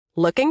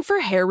Looking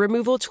for hair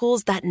removal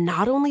tools that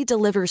not only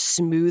deliver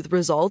smooth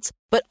results,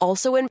 but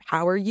also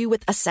empower you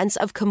with a sense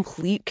of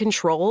complete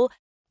control?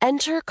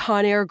 Enter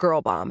Conair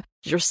Girl Bomb,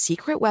 your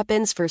secret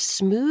weapons for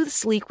smooth,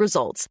 sleek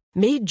results,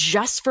 made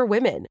just for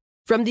women.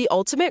 From the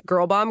ultimate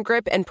Girl Bomb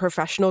grip and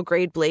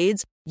professional-grade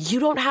blades, you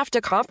don't have to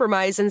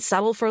compromise and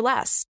settle for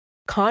less.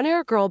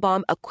 Conair Girl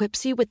Bomb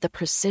equips you with the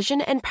precision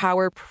and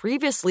power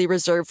previously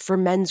reserved for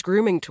men's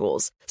grooming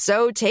tools.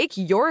 So take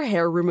your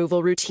hair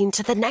removal routine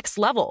to the next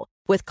level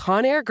with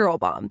Conair Girl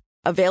Bomb.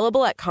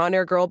 Available at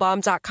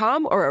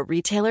ConairGirlBomb.com or a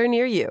retailer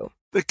near you.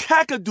 The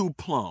Kakadu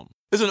plum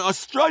is an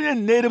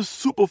Australian native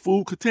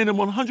superfood containing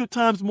 100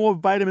 times more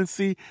vitamin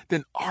C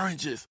than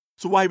oranges.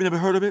 So why have you never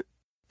heard of it?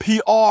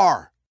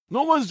 PR.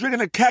 No one's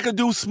drinking a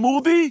Kakadu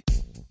smoothie?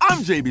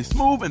 I'm JB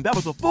Smoove, and that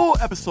was a full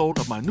episode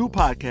of my new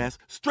podcast,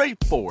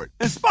 Straightforward,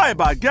 inspired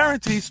by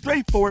guaranteed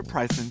straightforward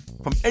pricing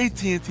from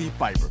AT&T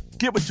Fiber.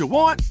 Get what you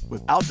want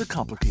without the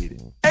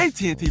complicated.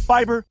 AT&T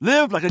Fiber,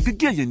 live like a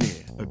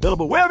gigillionaire.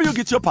 Available wherever you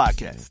get your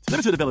podcasts.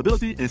 Limited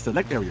availability in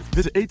select areas.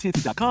 Visit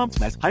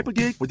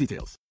AT&T.com/hypergig for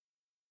details.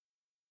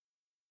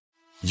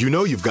 You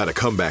know you've got a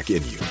comeback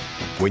in you.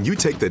 When you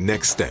take the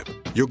next step,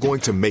 you're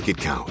going to make it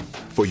count.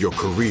 For your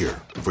career,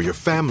 for your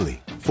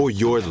family, for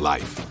your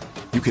life.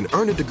 You can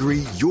earn a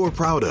degree you're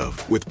proud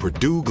of with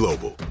Purdue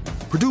Global.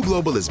 Purdue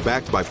Global is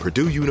backed by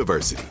Purdue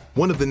University,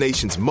 one of the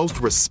nation's most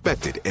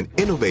respected and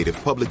innovative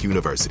public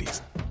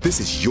universities.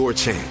 This is your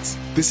chance.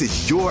 This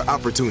is your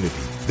opportunity.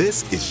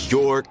 This is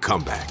your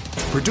comeback.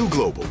 Purdue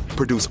Global,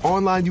 Purdue's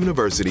online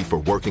university for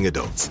working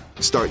adults.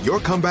 Start your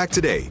comeback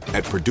today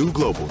at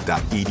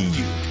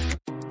purdueglobal.edu.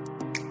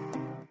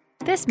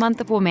 This month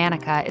of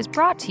Womanica is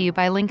brought to you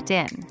by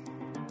LinkedIn.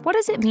 What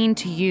does it mean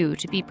to you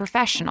to be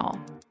professional?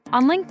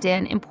 On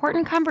LinkedIn,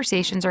 important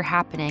conversations are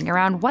happening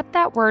around what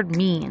that word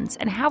means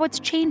and how it's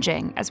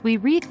changing as we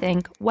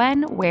rethink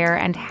when, where,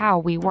 and how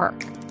we work.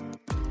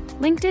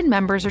 LinkedIn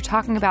members are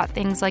talking about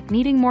things like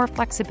needing more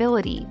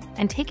flexibility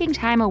and taking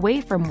time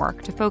away from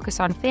work to focus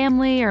on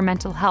family or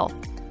mental health.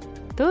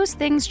 Those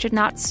things should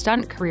not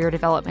stunt career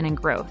development and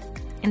growth.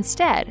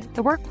 Instead,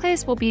 the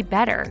workplace will be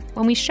better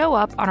when we show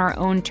up on our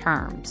own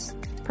terms.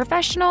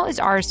 Professional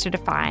is ours to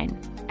define,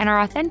 and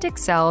our authentic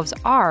selves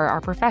are our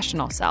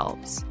professional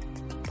selves.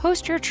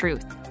 Post your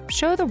truth,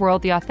 show the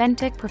world the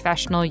authentic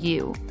professional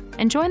you,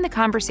 and join the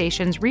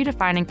conversations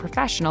redefining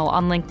professional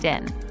on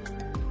LinkedIn.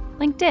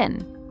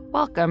 LinkedIn,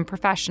 welcome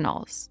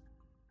professionals.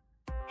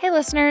 Hey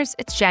listeners,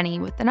 it's Jenny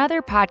with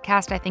another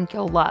podcast I think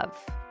you'll love,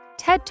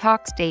 TED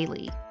Talks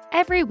Daily.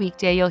 Every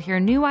weekday you'll hear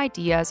new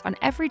ideas on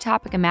every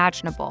topic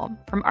imaginable,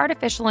 from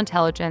artificial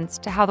intelligence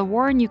to how the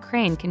war in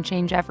Ukraine can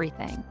change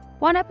everything.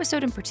 One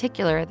episode in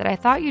particular that I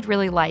thought you'd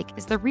really like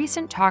is the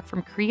recent talk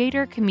from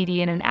creator,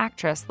 comedian, and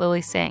actress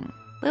Lilly Singh.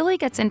 Lilly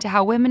gets into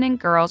how women and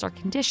girls are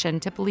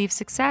conditioned to believe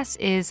success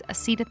is a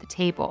seat at the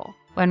table,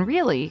 when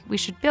really, we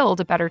should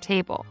build a better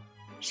table.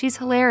 She's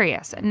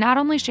hilarious and not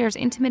only shares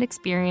intimate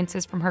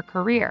experiences from her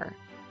career,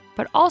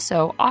 but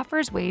also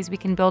offers ways we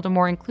can build a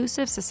more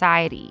inclusive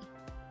society,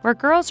 where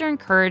girls are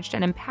encouraged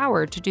and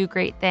empowered to do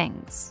great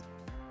things.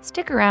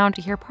 Stick around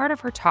to hear part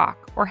of her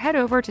talk, or head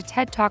over to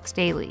TED Talks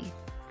Daily,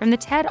 from the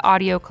TED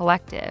Audio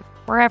Collective,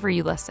 wherever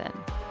you listen.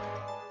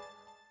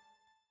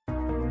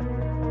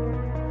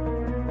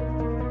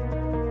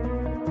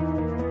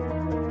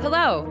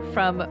 Hello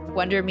from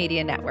Wonder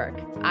Media Network.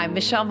 I'm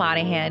Michelle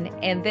Monahan,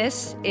 and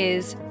this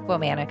is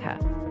Womanica.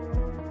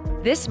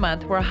 This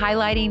month, we're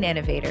highlighting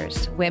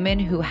innovators, women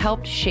who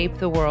helped shape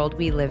the world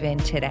we live in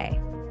today,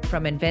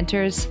 from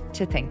inventors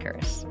to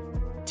thinkers.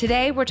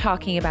 Today, we're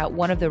talking about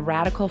one of the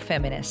radical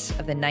feminists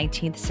of the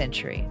 19th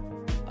century.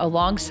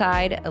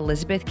 Alongside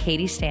Elizabeth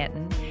Cady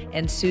Stanton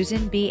and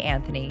Susan B.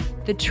 Anthony,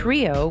 the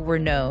trio were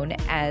known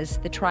as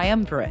the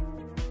Triumvirate.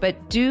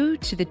 But due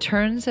to the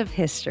turns of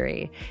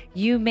history,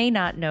 you may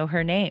not know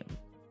her name.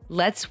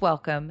 Let's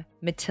welcome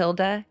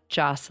Matilda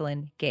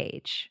Joslyn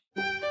Gage.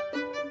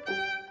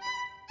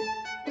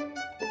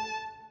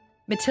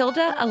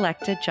 Matilda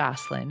Electa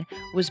Joslyn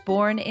was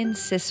born in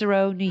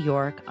Cicero, New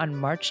York on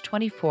March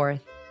 24,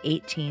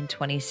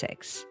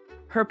 1826.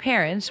 Her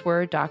parents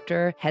were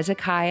Dr.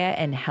 Hezekiah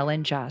and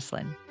Helen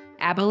Joslyn,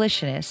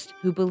 abolitionists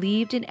who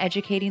believed in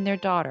educating their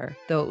daughter,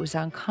 though it was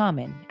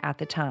uncommon at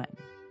the time.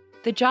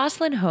 The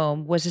Joslyn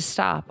home was a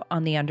stop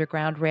on the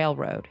Underground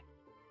Railroad.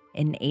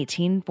 In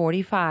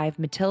 1845,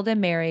 Matilda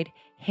married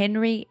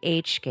Henry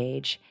H.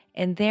 Gage,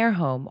 and their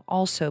home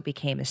also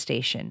became a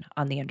station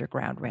on the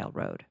Underground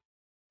Railroad.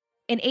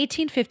 In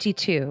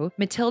 1852,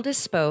 Matilda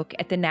spoke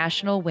at the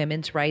National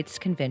Women's Rights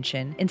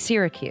Convention in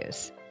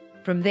Syracuse.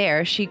 From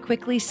there, she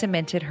quickly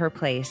cemented her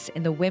place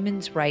in the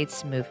women's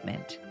rights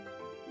movement.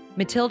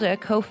 Matilda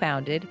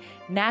co-founded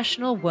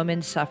National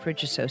Women's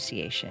Suffrage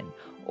Association,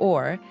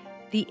 or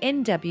the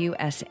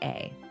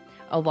NWSA,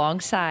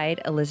 alongside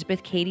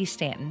Elizabeth Cady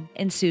Stanton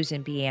and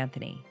Susan B.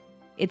 Anthony.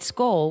 Its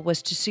goal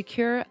was to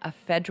secure a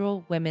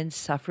federal women's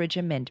suffrage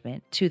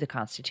amendment to the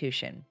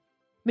Constitution.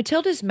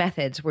 Matilda's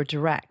methods were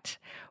direct.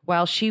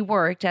 While she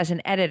worked as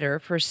an editor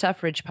for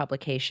suffrage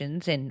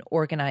publications and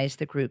organized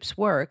the group's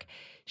work,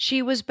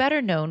 she was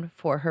better known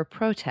for her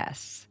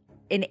protests.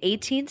 In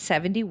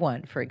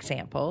 1871, for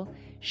example,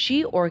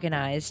 she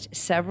organized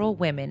several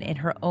women in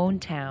her own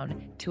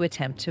town to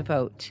attempt to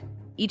vote.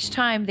 Each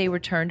time they were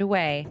turned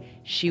away,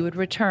 she would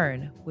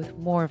return with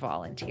more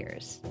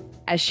volunteers.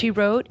 As she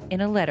wrote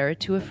in a letter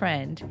to a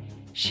friend,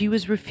 she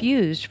was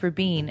refused for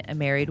being a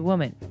married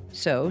woman,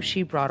 so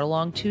she brought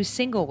along 2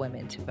 single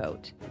women to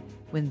vote.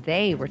 When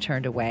they were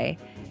turned away,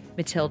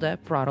 Matilda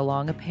brought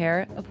along a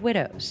pair of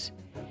widows.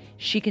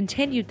 She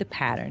continued the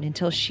pattern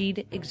until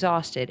she'd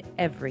exhausted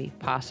every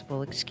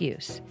possible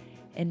excuse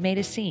and made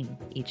a scene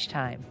each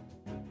time.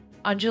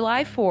 On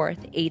July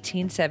 4th,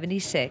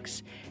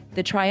 1876,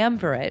 the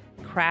Triumvirate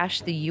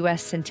crashed the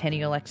U.S.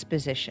 Centennial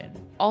Exposition,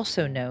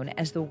 also known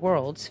as the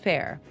World's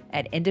Fair,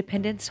 at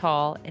Independence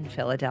Hall in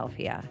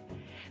Philadelphia.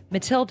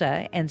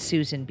 Matilda and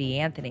Susan B.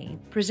 Anthony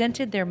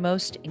presented their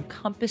most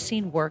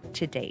encompassing work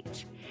to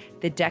date,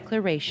 the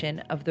Declaration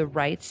of the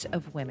Rights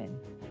of Women.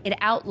 It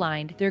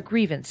outlined their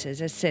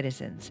grievances as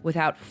citizens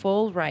without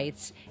full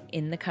rights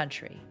in the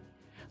country,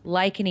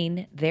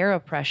 likening their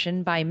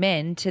oppression by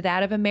men to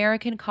that of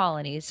American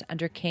colonies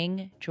under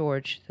King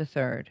George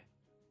III.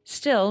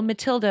 Still,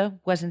 Matilda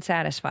wasn't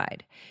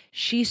satisfied.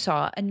 She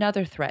saw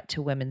another threat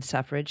to women's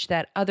suffrage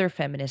that other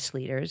feminist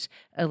leaders,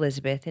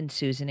 Elizabeth and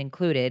Susan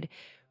included,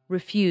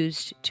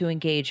 refused to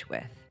engage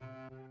with: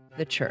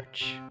 the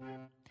church.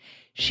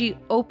 She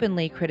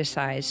openly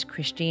criticized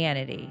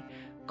Christianity,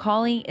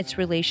 calling its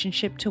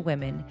relationship to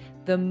women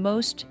the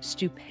most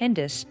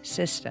stupendous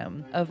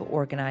system of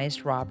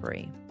organized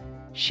robbery.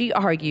 She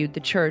argued the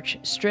church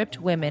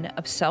stripped women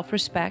of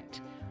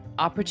self-respect,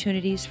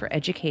 opportunities for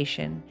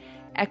education,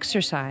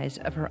 exercise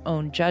of her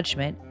own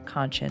judgment,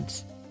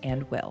 conscience,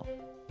 and will.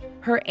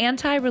 Her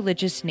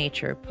anti-religious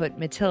nature put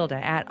Matilda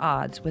at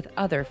odds with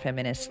other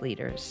feminist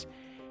leaders.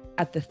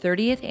 At the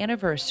 30th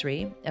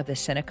anniversary of the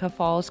Seneca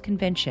Falls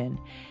Convention,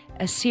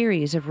 a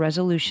series of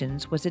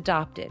resolutions was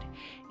adopted,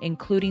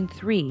 including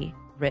 3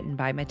 written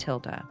by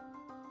Matilda.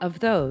 Of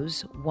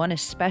those, one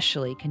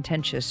especially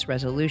contentious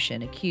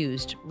resolution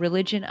accused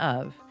religion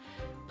of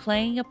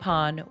playing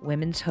upon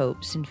women's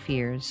hopes and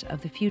fears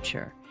of the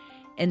future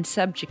and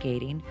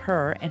subjugating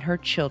her and her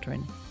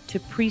children to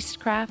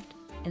priestcraft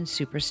and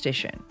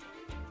superstition.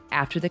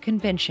 After the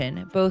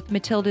convention, both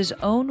Matilda's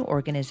own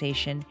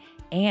organization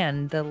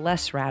and the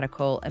less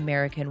radical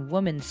American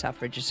Woman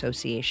Suffrage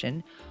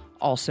Association,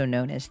 also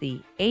known as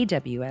the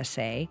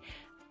AWSA,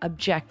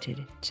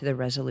 objected to the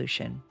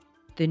resolution.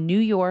 The New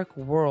York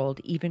World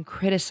even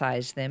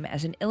criticized them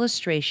as an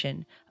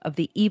illustration of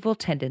the evil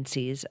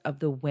tendencies of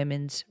the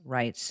women's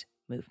rights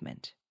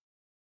movement.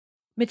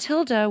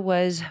 Matilda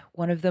was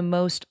one of the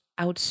most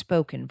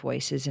outspoken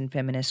voices in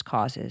feminist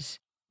causes,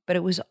 but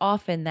it was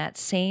often that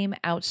same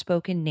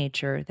outspoken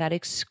nature that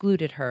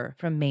excluded her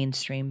from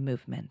mainstream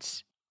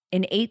movements.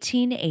 In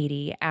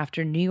 1880,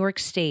 after New York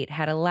State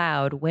had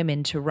allowed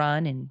women to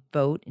run and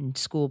vote in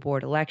school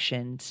board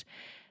elections,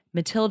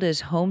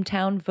 Matilda's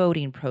hometown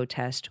voting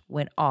protest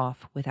went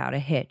off without a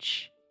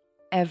hitch.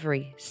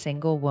 Every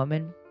single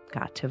woman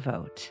got to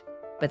vote.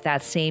 But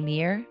that same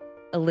year,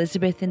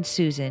 Elizabeth and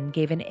Susan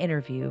gave an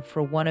interview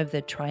for one of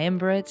the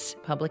Triumvirate's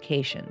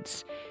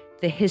publications,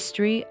 The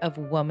History of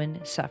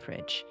Woman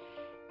Suffrage,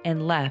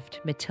 and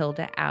left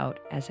Matilda out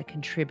as a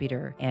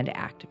contributor and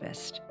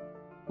activist.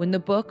 When the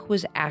book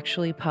was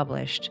actually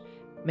published,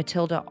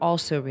 Matilda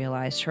also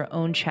realized her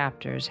own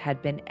chapters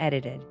had been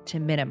edited to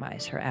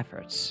minimize her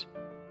efforts.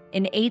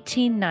 In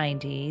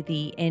 1890,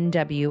 the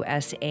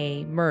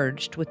NWSA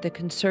merged with the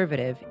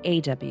conservative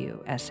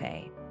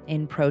AWSA.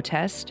 In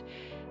protest,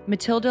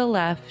 Matilda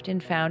left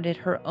and founded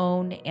her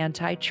own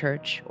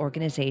anti-church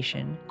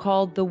organization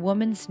called the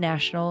Women's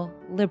National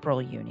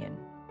Liberal Union.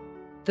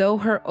 Though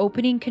her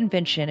opening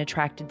convention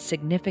attracted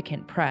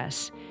significant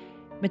press,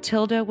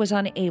 Matilda was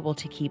unable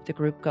to keep the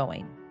group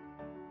going.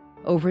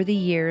 Over the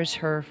years,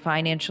 her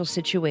financial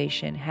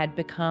situation had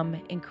become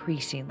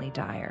increasingly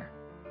dire.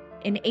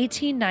 In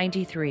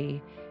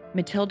 1893,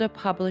 Matilda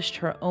published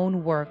her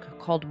own work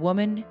called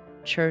Woman,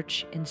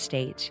 Church, and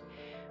State,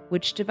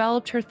 which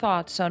developed her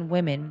thoughts on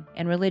women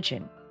and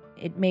religion.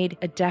 It made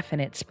a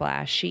definite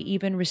splash. She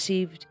even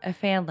received a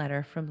fan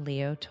letter from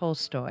Leo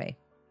Tolstoy.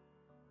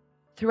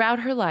 Throughout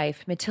her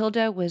life,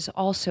 Matilda was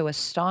also a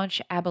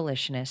staunch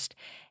abolitionist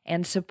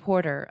and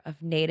supporter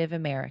of Native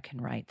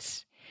American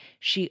rights.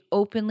 She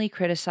openly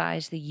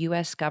criticized the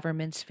U.S.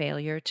 government's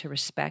failure to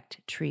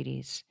respect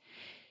treaties.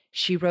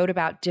 She wrote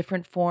about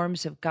different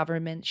forms of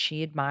government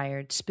she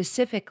admired,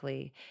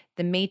 specifically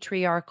the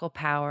matriarchal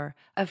power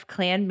of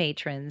clan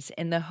matrons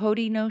in the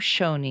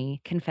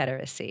Haudenosaunee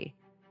Confederacy.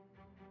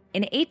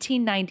 In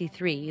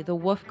 1893, the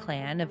Wolf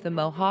Clan of the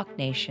Mohawk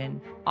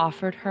Nation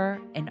offered her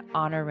an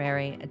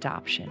honorary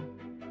adoption.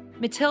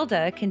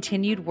 Matilda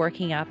continued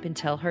working up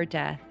until her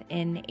death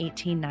in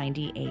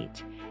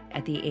 1898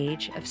 at the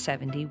age of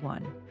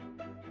 71.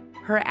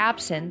 Her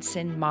absence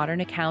in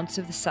modern accounts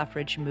of the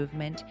suffrage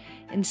movement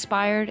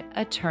inspired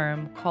a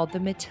term called the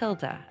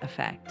Matilda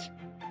effect.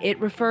 It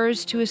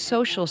refers to a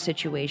social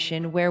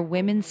situation where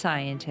women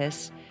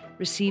scientists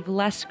receive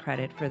less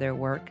credit for their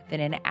work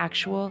than an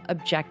actual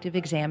objective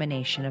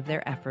examination of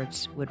their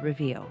efforts would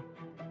reveal.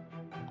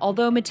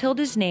 Although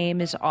Matilda's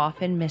name is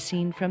often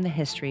missing from the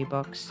history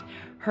books,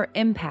 her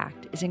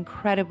impact is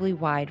incredibly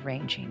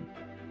wide-ranging.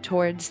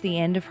 Towards the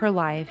end of her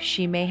life,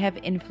 she may have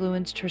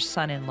influenced her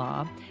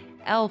son-in-law,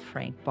 L.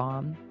 Frank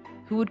Baum,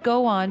 who would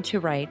go on to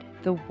write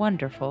The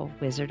Wonderful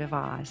Wizard of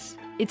Oz.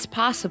 It's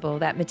possible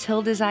that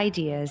Matilda's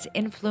ideas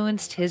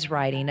influenced his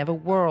writing of a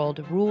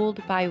world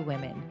ruled by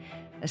women,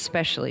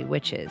 especially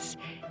witches,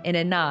 in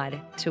a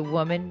nod to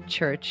woman,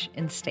 church,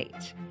 and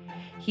state.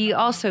 He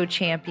also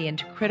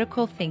championed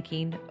critical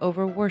thinking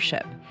over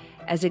worship,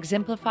 as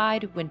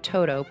exemplified when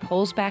Toto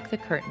pulls back the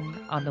curtain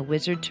on the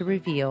wizard to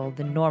reveal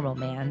the normal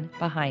man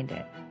behind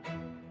it.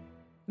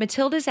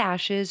 Matilda's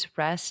ashes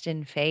rest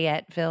in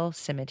Fayetteville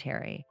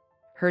Cemetery.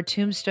 Her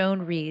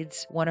tombstone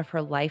reads one of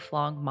her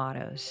lifelong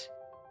mottos: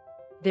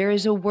 "There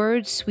is a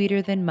word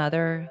sweeter than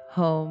mother,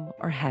 home,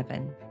 or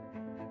heaven.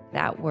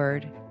 That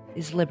word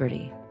is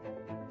liberty."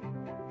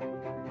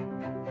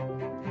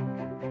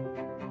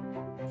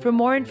 For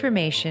more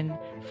information,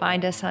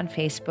 find us on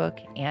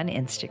Facebook and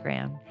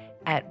Instagram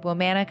at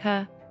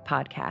Womanica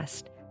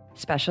Podcast.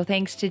 Special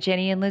thanks to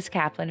Jenny and Liz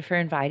Kaplan for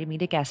inviting me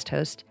to guest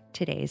host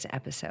today's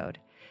episode.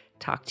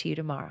 Talk to you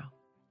tomorrow.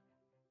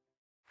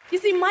 You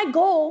see, my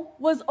goal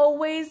was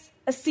always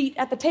a seat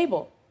at the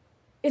table.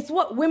 It's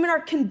what women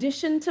are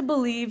conditioned to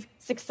believe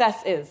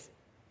success is.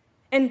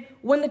 And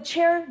when the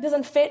chair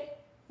doesn't fit,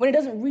 when it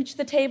doesn't reach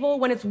the table,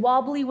 when it's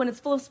wobbly, when it's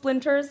full of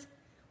splinters,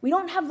 we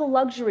don't have the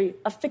luxury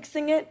of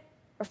fixing it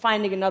or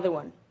finding another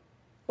one.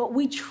 But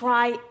we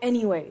try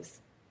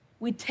anyways.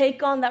 We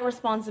take on that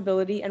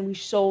responsibility and we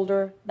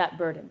shoulder that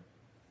burden.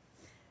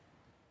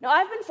 Now,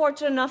 I've been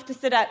fortunate enough to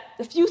sit at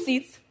a few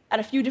seats at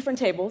a few different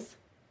tables,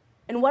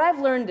 and what I've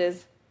learned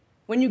is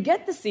when you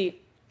get the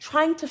seat,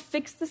 trying to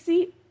fix the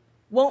seat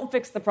won't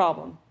fix the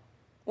problem.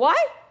 Why?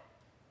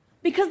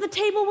 Because the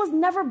table was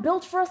never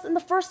built for us in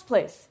the first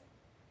place.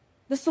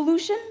 The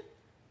solution?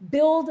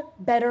 Build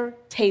better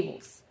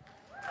tables.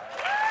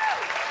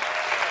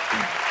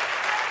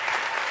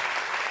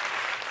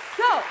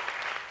 So,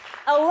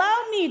 allow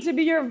me to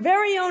be your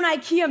very own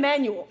IKEA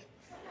manual.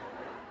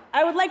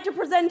 I would like to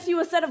present to you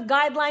a set of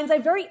guidelines I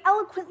very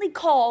eloquently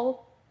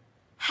call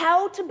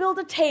How to Build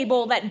a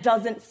Table That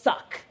Doesn't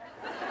Suck.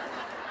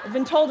 I've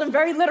been told I'm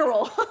very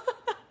literal.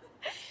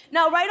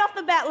 Now, right off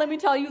the bat, let me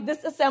tell you,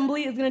 this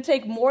assembly is going to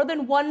take more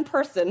than one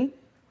person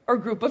or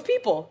group of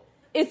people.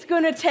 It's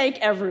going to take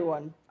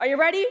everyone. Are you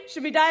ready?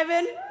 Should we dive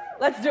in?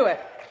 Let's do it.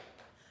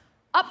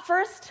 Up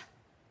first,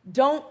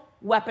 don't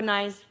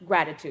weaponize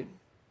gratitude.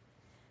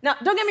 Now,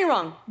 don't get me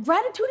wrong.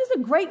 Gratitude is a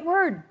great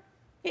word.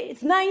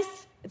 It's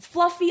nice. It's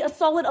fluffy, a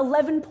solid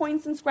 11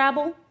 points in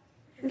Scrabble.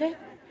 Okay?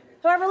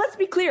 However, let's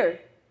be clear.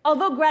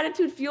 Although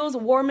gratitude feels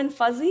warm and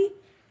fuzzy,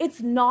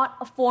 it's not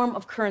a form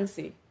of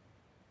currency.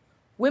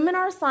 Women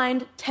are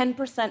assigned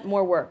 10%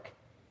 more work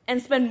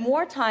and spend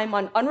more time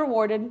on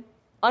unrewarded,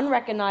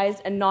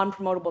 unrecognized, and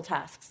non-promotable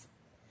tasks.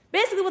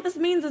 Basically, what this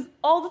means is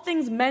all the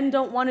things men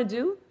don't want to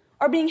do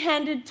are being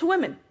handed to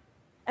women.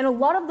 And a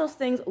lot of those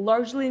things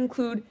largely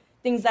include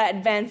things that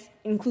advance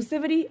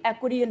inclusivity,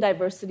 equity, and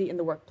diversity in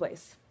the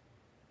workplace.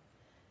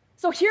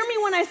 So hear me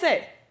when I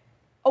say,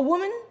 a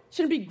woman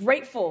shouldn't be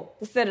grateful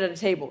to sit at a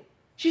table.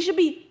 She should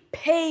be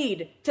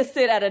paid to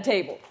sit at a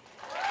table.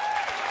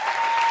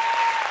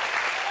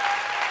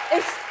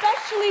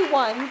 Especially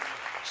ones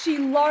she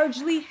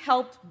largely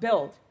helped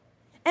build.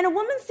 And a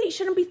woman's seat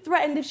shouldn't be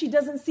threatened if she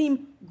doesn't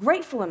seem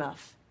grateful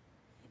enough.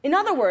 In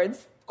other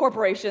words,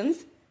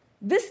 corporations,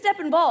 this step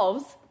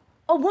involves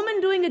a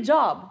woman doing a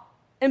job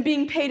and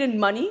being paid in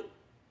money,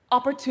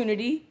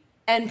 opportunity,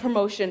 and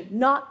promotion,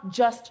 not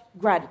just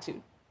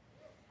gratitude.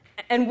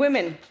 And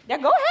women, yeah,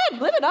 go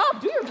ahead, live it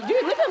up, live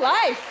your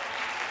life.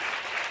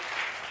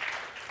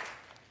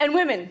 And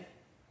women,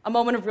 a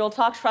moment of real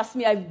talk, trust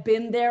me, I've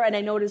been there and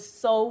I know it is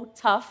so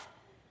tough,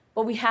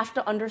 but we have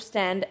to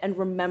understand and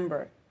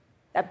remember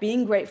that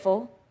being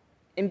grateful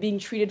and being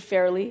treated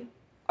fairly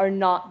are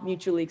not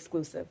mutually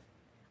exclusive.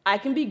 I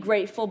can be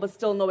grateful but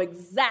still know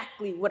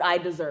exactly what I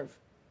deserve,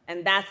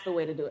 and that's the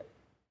way to do it.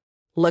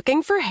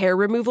 Looking for hair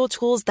removal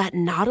tools that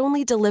not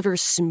only deliver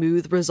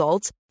smooth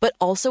results, but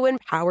also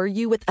empower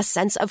you with a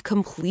sense of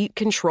complete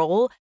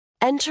control?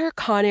 Enter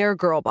Conair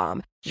Girl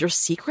Bomb, your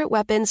secret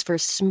weapons for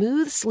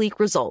smooth, sleek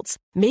results,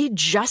 made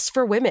just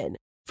for women.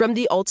 From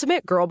the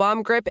ultimate Girl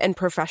Bomb grip and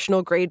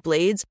professional-grade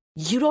blades,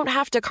 you don't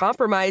have to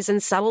compromise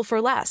and settle for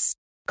less.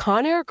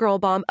 Conair Girl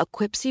Bomb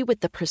equips you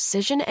with the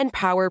precision and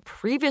power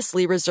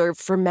previously reserved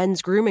for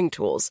men's grooming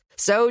tools.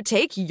 So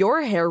take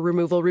your hair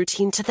removal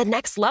routine to the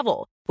next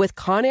level with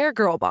Conair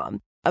Girl Bomb.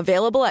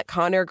 Available at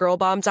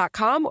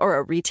ConairGirlBomb.com or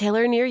a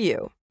retailer near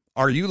you.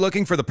 Are you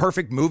looking for the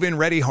perfect move-in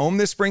ready home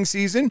this spring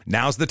season?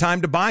 Now's the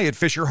time to buy at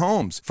Fisher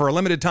Homes. For a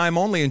limited time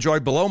only, enjoy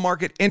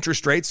below-market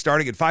interest rates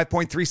starting at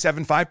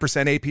 5.375%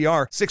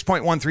 APR,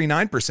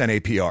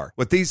 6.139% APR.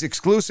 With these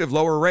exclusive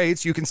lower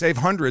rates, you can save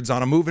hundreds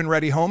on a move-in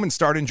ready home and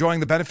start enjoying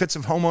the benefits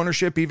of home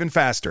ownership even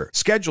faster.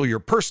 Schedule your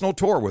personal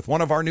tour with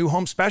one of our new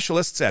home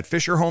specialists at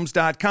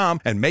FisherHomes.com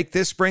and make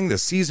this spring the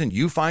season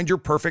you find your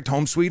perfect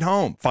home sweet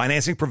home.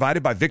 Financing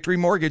provided by Victory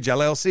Mortgage,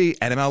 LLC,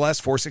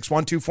 NMLS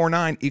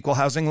 461249, Equal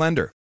Housing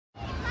Lender.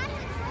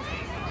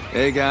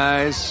 Hey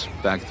guys,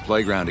 back at the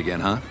playground again,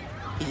 huh?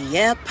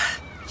 Yep.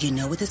 You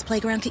know what this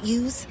playground could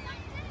use?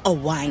 A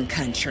wine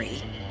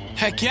country.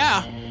 Heck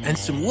yeah, and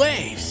some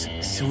waves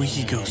so we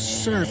could go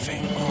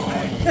surfing.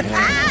 Oh, yeah.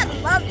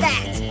 Ah, love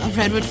that. A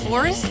redwood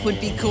forest would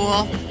be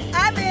cool.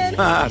 I'm in.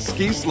 Ah,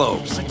 ski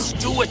slopes. Let's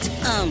do it.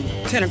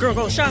 Can a girl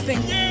go shopping?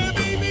 Yeah,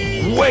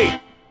 baby.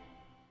 Wait!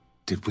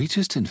 Did we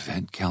just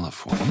invent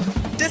California?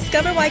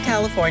 Discover why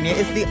California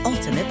is the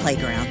ultimate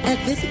playground at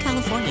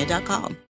visitcalifornia.com.